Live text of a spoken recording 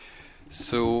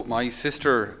So my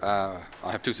sister,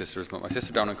 I have two sisters, but my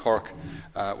sister down in Cork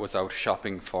was out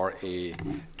shopping for a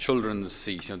children's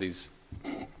seat. You know these,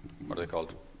 what are they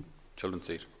called? Children's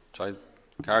seat,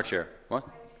 car chair. What?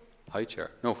 High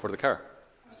chair? No, for the car.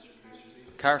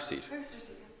 Car seat.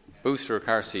 Booster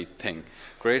car seat thing.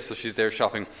 Great. So she's there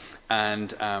shopping,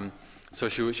 and so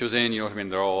she was in. You know what I mean?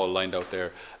 They're all lined out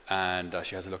there, and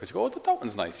she has a look and she goes, "Oh, that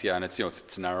one's nice, yeah." And it's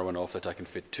it's narrow enough that I can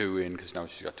fit two in because now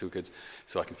she's got two kids,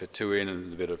 so I can fit two in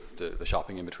and a bit of the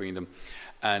shopping in between them.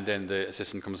 And then the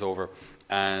assistant comes over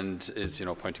and is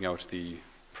pointing out the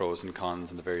pros and cons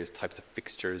and the various types of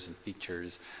fixtures and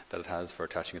features that it has for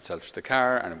attaching itself to the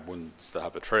car, and ones that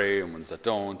have a tray and ones that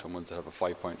don't, and ones that have a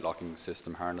 5-point locking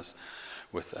system harness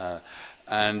with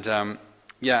and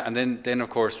then of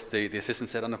course the assistant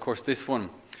said, and of course this one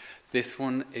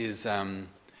is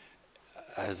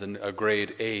has a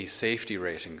grade A safety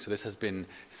rating, so this has been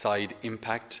side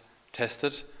impact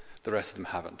tested, the rest of them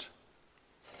haven't.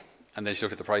 And then she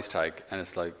looked at the price tag and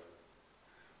it's like,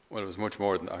 well, it was much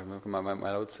more than, am I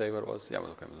allowed to say what it was? Yeah,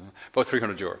 well, okay, about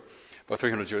 €300. About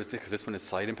 €300 because this one is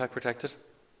side impact protected.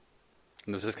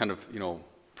 And there's this kind of,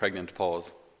 pregnant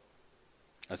pause.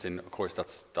 As in, of course,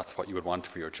 that's what you would want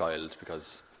for your child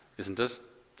because, isn't it?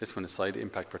 This one is side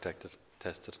impact protected,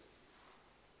 tested.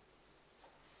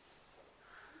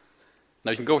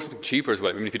 Now you can go for something cheaper as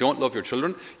well. I mean, if you don't love your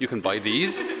children, you can buy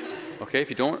these. Okay, if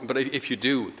you don't, but if you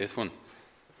do, this one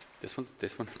has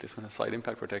side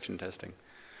impact protection testing.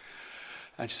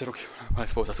 And she said, okay, well, I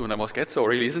suppose that's the one I must get, so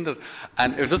really, isn't it?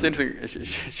 And it was just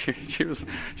interesting.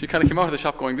 She kind of came out of the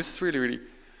shop going, this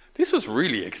was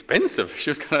really expensive. She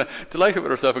was kind of delighted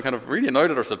with herself and kind of really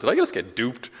annoyed at herself. Did I just get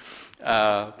duped?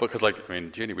 Because,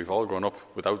 Jenny, we've all grown up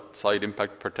without side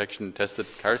impact protection tested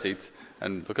car seats,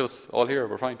 and look at us all here,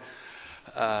 we're fine.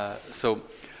 But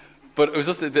it was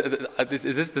just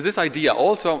there's this idea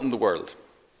also out in the world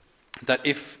that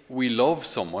if we love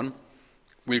someone,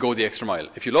 we'll go the extra mile.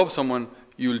 If you love someone,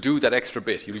 you'll do that extra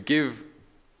bit. You'll give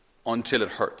until it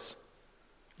hurts.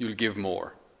 You'll give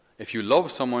more. If you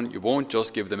love someone, you won't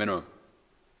just give the minimum.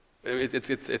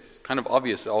 It's kind of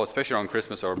obvious, especially around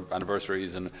Christmas or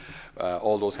anniversaries and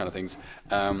all those kind of things.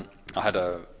 I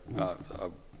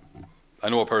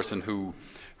know a person who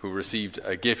received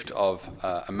a gift of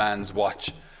a man's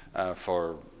watch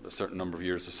for a certain number of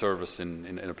years of service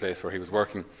in a place where he was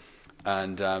working.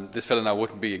 And this fellow now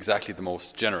wouldn't be exactly the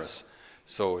most generous.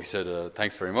 So he said,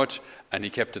 thanks very much. And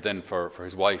he kept it then for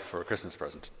his wife for a Christmas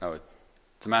present. Now,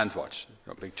 it's a man's watch,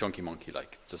 a big chunky monkey,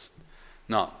 just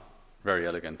not very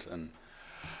elegant. And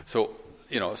so,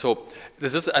 so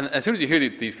there's this, and as soon as you hear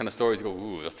these kind of stories, you go,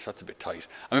 ooh, that's a bit tight.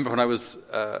 I remember when I was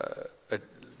at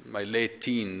my late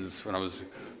teens, when I was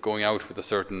going out with a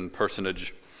certain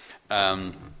personage,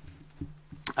 and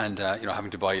having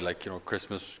to buy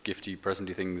Christmas gifty,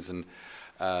 presenty things and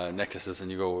necklaces, and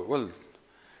you go, well,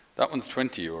 that one's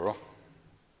 €20,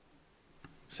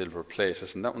 silver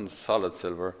plated, and that one's solid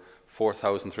silver,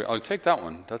 4,300. I'll take that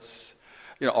one. That's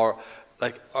or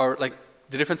the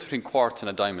difference between quartz and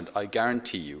a diamond. I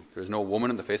guarantee you, there is no woman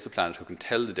on the face of the planet who can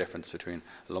tell the difference between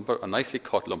a nicely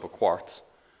cut lump of quartz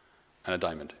and a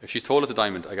diamond. If she's told it's a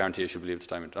diamond, I guarantee you she'll believe it's a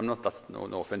diamond. That's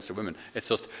no offense to women. It's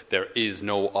just there is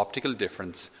no optical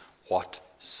difference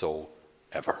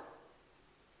whatsoever.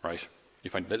 Right? You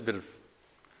find a little bit of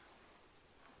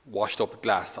washed up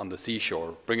glass on the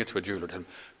seashore, bring it to a jeweler, tell him,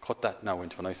 cut that now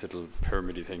into a nice little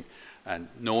pyramid thing, and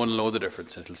no one will know the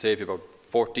difference, and it'll save you about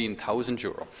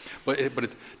 €14,000. But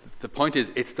the point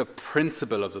is, it's the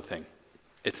principle of the thing.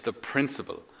 It's the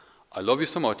principle. I love you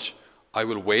so much, I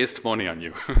will waste money on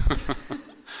you.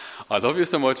 I love you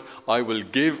so much, I will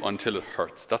give until it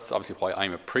hurts. That's obviously why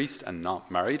I'm a priest and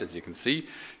not married, as you can see.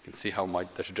 You can see how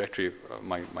the trajectory of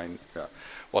mine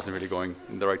wasn't really going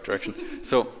in the right direction.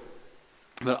 So,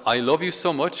 but I love you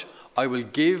so much, I will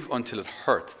give until it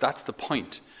hurts. That's the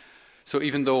point. So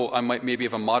even though I might maybe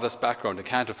have a modest background and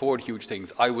can't afford huge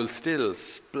things, I will still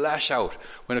splash out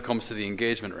when it comes to the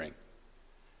engagement ring.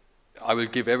 I will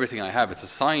give everything I have. It's a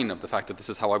sign of the fact that this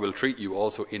is how I will treat you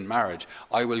also in marriage.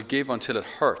 I will give until it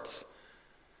hurts.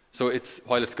 So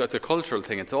while it's a cultural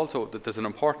thing, it's also that there's an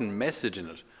important message in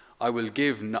it. I will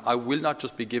not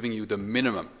just be giving you the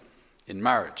minimum in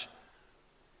marriage.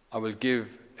 I will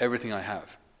give everything I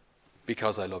have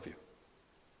because I love you.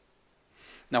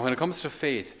 Now, when it comes to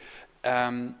faith,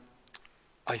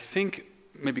 I think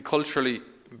maybe culturally,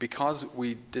 because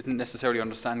we didn't necessarily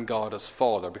understand God as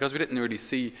Father, because we didn't really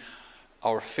see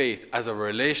our faith as a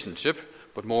relationship,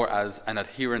 but more as an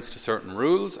adherence to certain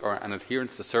rules or an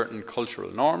adherence to certain cultural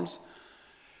norms,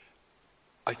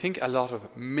 I think a lot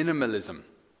of minimalism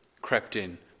crept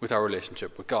in with our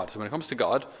relationship with God. So when it comes to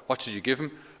God, what should you give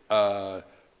him?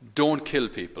 Don't kill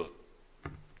people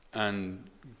and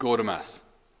go to Mass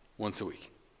once a week.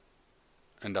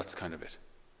 And that's kind of it.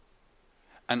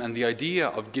 And the idea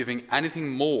of giving anything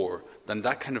more than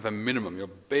that kind of a minimum, your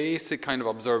basic kind of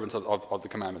observance of the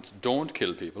commandments, don't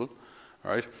kill people,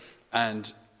 all right?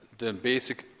 And the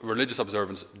basic religious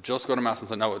observance, just go to Mass. And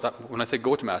so now, when I say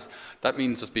go to Mass, that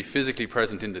means just be physically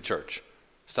present in the church.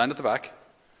 Stand at the back,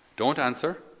 don't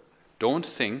answer, don't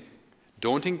sing,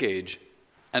 don't engage,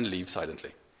 and leave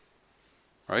silently.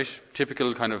 All right?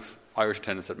 Typical kind of Irish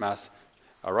attendance at Mass.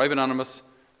 Arrive anonymous,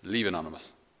 leave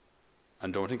anonymous.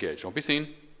 And don't engage. Don't be seen,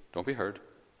 don't be heard.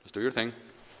 Just do your thing.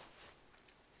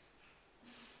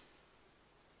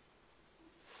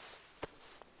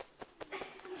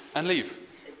 And leave.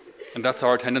 And that's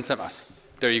our attendance at Mass.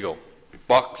 There you go.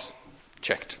 Box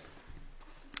checked.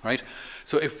 Right?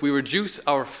 So if we reduce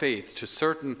our faith to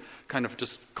certain kind of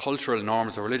just cultural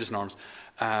norms or religious norms,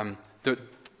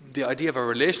 the idea of a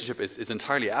relationship is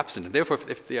entirely absent. And therefore,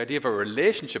 if the idea of a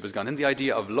relationship is gone, then the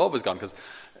idea of love is gone. Because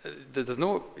there's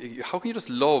no, how can you just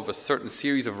love a certain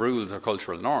series of rules or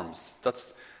cultural norms?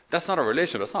 That's not a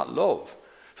relationship. That's not love.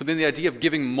 So then the idea of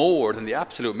giving more than the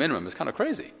absolute minimum is kind of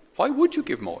crazy. Why would you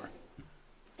give more?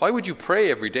 Why would you pray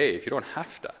every day if you don't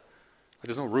have to?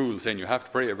 There's no rule saying you have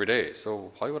to pray every day,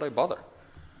 so why would I bother?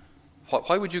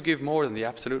 Why would you give more than the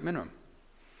absolute minimum?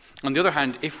 On the other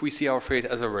hand, if we see our faith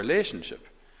as a relationship,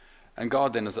 and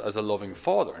God then as a loving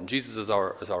Father, and Jesus as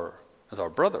our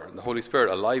brother, and the Holy Spirit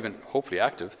alive and hopefully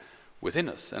active within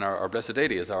us, and our Blessed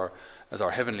Lady as our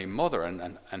Heavenly Mother,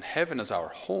 and heaven as our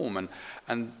home,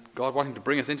 and God wanting to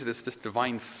bring us into this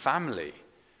divine family,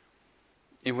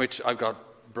 in which I've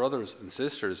got brothers and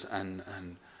sisters and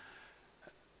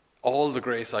all the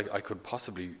grace I could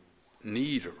possibly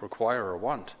need or require or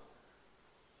want.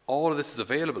 All of this is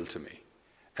available to me.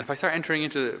 And if I start entering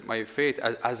into my faith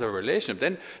as a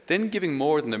relationship, then giving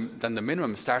more than the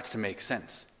minimum starts to make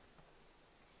sense.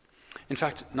 In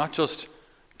fact, not just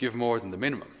give more than the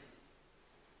minimum,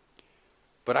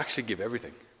 but actually give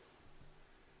everything.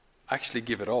 Actually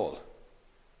give it all.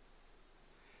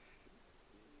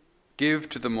 Give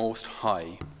to the Most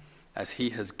High as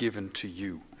He has given to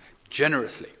you,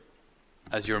 generously,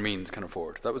 as your means can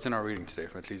afford. That was in our reading today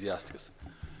from Ecclesiasticus,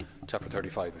 chapter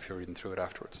 35, if you're reading through it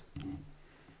afterwards.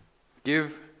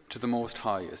 Give to the Most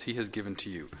High as He has given to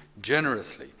you,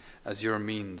 generously, as your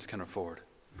means can afford.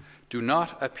 Do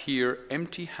not appear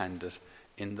empty-handed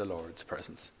in the Lord's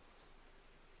presence.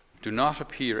 Do not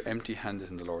appear empty-handed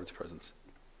in the Lord's presence.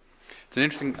 It's an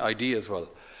interesting idea as well.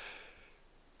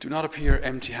 Do not appear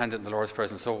empty-handed in the Lord's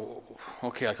presence. So,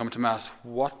 okay, I come to Mass.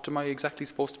 What am I exactly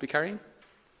supposed to be carrying?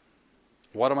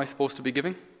 What am I supposed to be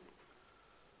giving?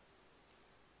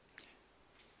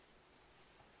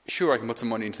 Sure, I can put some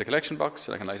money into the collection box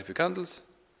and I can light a few candles.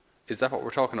 Is that what we're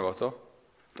talking about, though?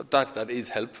 That is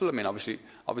helpful. I mean,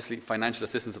 obviously, financial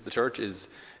assistance of the church is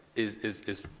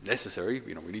necessary.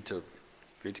 You know, we need to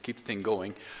keep the thing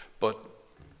going, but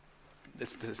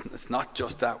it's not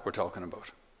just that we're talking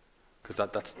about, because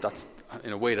that's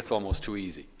in a way that's almost too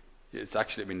easy. It's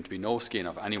actually to be no skin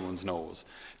off anyone's nose.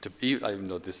 Even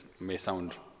though this may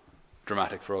sound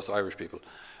dramatic for us Irish people,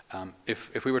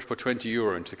 if we were to put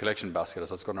 €20 into the collection basket as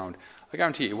that's going around, I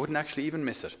guarantee you, it wouldn't actually even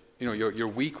miss it. You know, your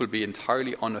week will be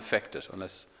entirely unaffected,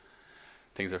 unless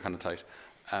things are kind of tight.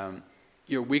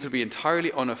 Your week will be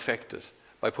entirely unaffected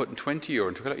by putting €20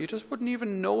 into collection. You just wouldn't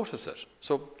even notice it.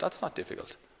 So that's not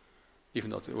difficult, even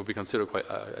though it would be considered quite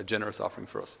a generous offering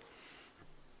for us.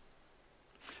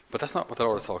 But that's not what the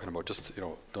Lord is talking about. Just,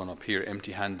 don't appear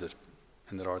empty-handed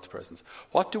in the Lord's presence.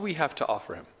 What do we have to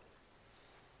offer Him?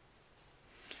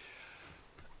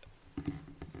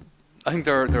 I think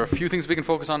there are a few things we can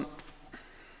focus on.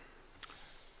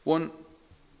 One,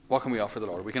 what can we offer the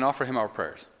Lord? We can offer Him our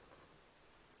prayers.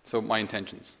 So my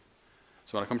intentions.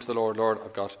 So when I come to the Lord,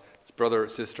 I've got this brother,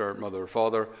 sister, mother,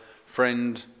 father,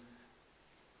 friend,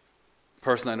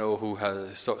 person I know who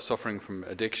has suffering from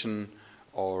addiction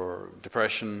or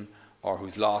depression, or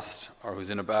who's lost, or who's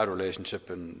in a bad relationship,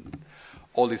 and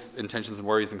all these intentions and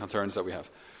worries and concerns that we have.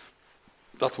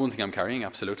 That's one thing I'm carrying,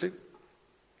 absolutely.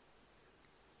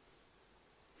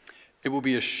 It would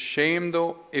be a shame,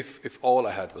 though, if all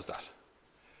I had was that.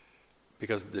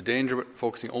 Because the danger with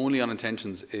focusing only on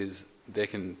intentions is they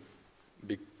can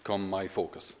become my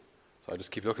focus. So I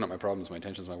just keep looking at my problems, my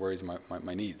intentions, my worries,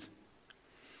 my needs.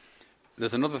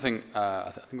 There's another thing,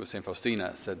 I think it was St.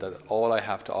 Faustina said, that all I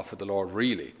have to offer the Lord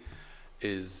really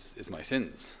is my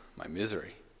sins, my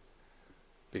misery.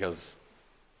 Because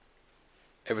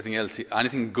everything else,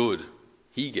 anything good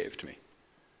He gave to me,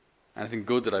 anything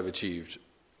good that I've achieved,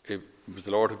 it was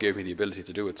the Lord who gave me the ability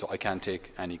to do it, so I can't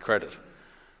take any credit.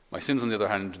 My sins, on the other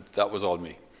hand, that was all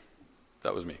me.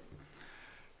 That was me.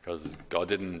 Because God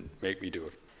didn't make me do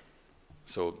it.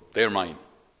 So they're mine.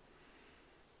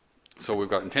 So we've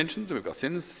got intentions and we've got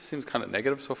sins. Seems kind of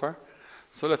negative so far.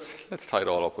 So let's tie it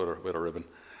all up with a ribbon.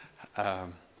 How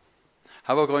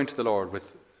about going to the Lord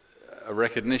with a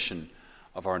recognition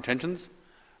of our intentions,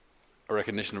 a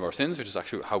recognition of our sins, which is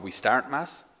actually how we start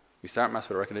Mass. We start Mass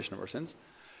with a recognition of our sins.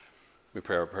 We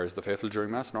pray our prayers of the faithful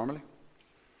during Mass normally.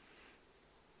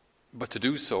 But to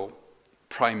do so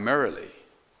primarily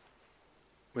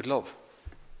with love.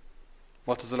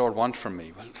 What does the Lord want from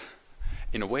me? Well,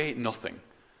 in a way, nothing.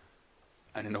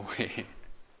 And in a way,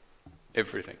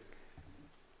 everything.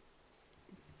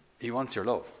 He wants your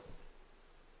love.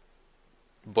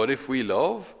 But if we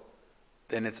love,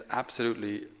 then it's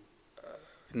absolutely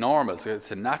normal. So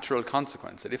it's a natural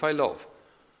consequence that if I love,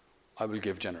 I will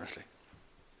give generously.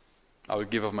 I will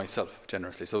give of myself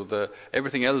generously. So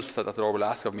everything else that the Lord will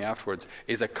ask of me afterwards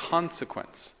is a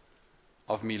consequence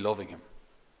of me loving him.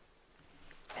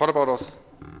 What about us?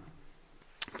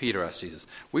 Peter asked Jesus,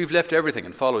 we've left everything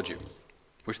and followed you.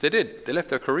 Which they did. They left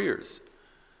their careers.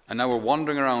 And now we're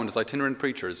wandering around as itinerant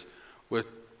preachers with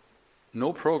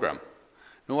no program,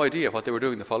 no idea what they were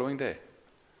doing the following day.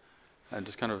 And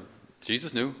just kind of,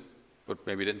 Jesus knew, but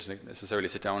maybe didn't necessarily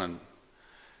sit down and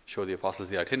show the apostles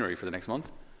the itinerary for the next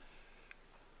month.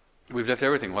 We've left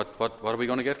everything. What are we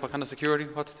going to get? What kind of security?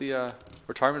 What's the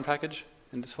retirement package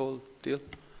in this whole deal?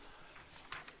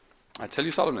 I tell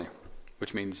you solemnly,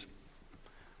 which means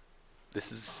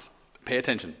pay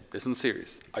attention. This one's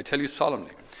serious. I tell you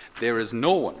solemnly, there is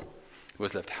no one who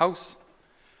has left house,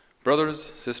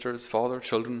 brothers, sisters, father,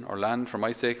 children, or land for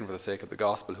my sake and for the sake of the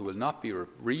gospel who will not be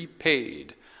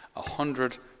repaid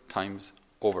 100 times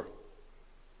over.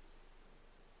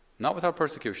 Not without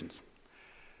persecutions.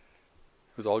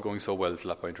 It was all going so well to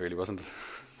that point, really, wasn't it?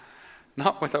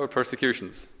 Not without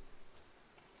persecutions.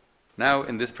 Now,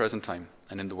 in this present time,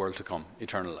 and in the world to come,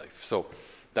 eternal life. So,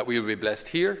 that we will be blessed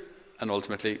here, and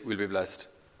ultimately we'll be blessed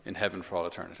in heaven for all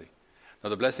eternity. Now,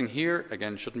 the blessing here,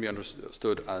 again, shouldn't be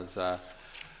understood as the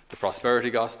prosperity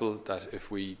gospel, that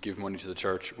if we give money to the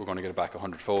church, we're going to get it back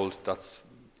 100-fold. That's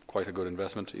quite a good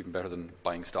investment, even better than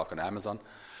buying stock on Amazon.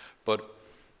 But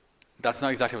that's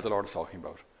not exactly what the Lord is talking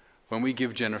about. When we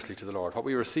give generously to the Lord, what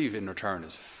we receive in return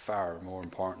is far more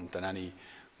important than any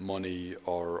money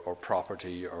or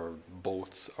property or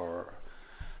boats or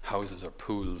houses or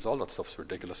pools. All that stuff's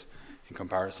ridiculous in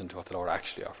comparison to what the Lord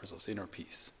actually offers us, inner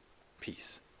peace.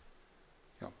 Peace.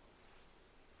 You know,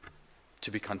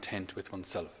 to be content with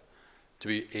oneself, to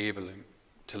be able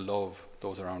to love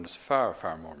those around us, far,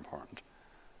 far more important.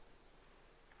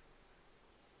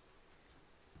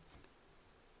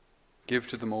 Give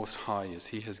to the Most High as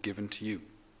he has given to you,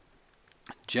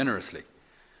 generously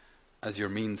as your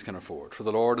means can afford. For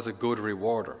the Lord is a good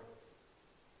rewarder,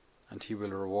 and he will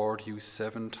reward you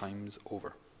 7 times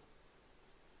over.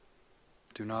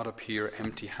 Do not appear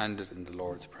empty-handed in the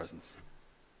Lord's presence,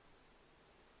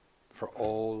 for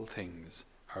all things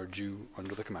are due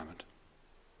under the commandment.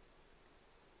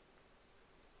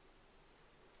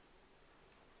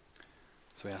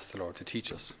 So we ask the Lord to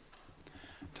teach us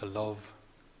to love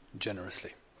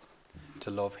generously,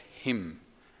 to love him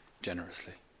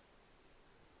generously,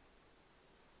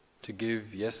 to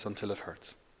give, yes, until it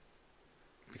hurts,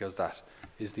 because that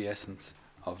is the essence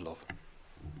of love.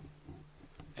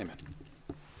 Amen.